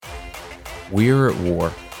We're at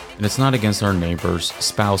war, and it's not against our neighbors,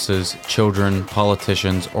 spouses, children,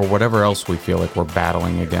 politicians, or whatever else we feel like we're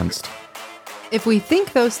battling against. If we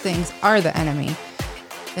think those things are the enemy,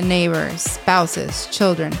 the neighbors, spouses,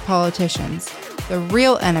 children, politicians, the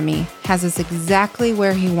real enemy has us exactly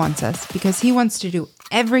where he wants us because he wants to do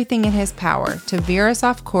everything in his power to veer us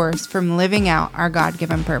off course from living out our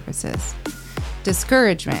God-given purposes.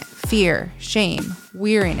 Discouragement, fear, shame,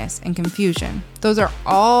 weariness, and confusion. Those are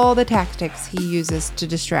all the tactics he uses to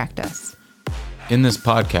distract us. In this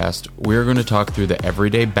podcast, we're going to talk through the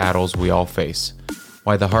everyday battles we all face,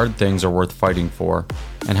 why the hard things are worth fighting for,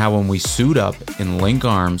 and how when we suit up and link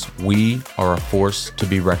arms, we are a force to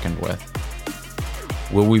be reckoned with.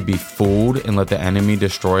 Will we be fooled and let the enemy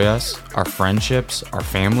destroy us, our friendships, our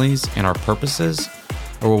families, and our purposes?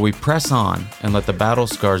 Or will we press on and let the battle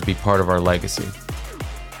scars be part of our legacy?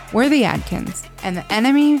 We're the Adkins, and the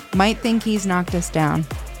enemy might think he's knocked us down,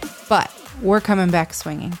 but we're coming back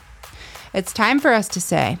swinging. It's time for us to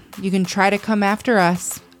say, you can try to come after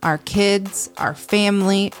us, our kids, our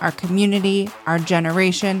family, our community, our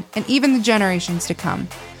generation, and even the generations to come,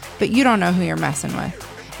 but you don't know who you're messing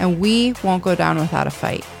with, and we won't go down without a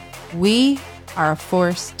fight. We are a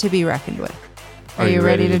force to be reckoned with. Are you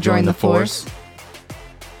ready to join the force?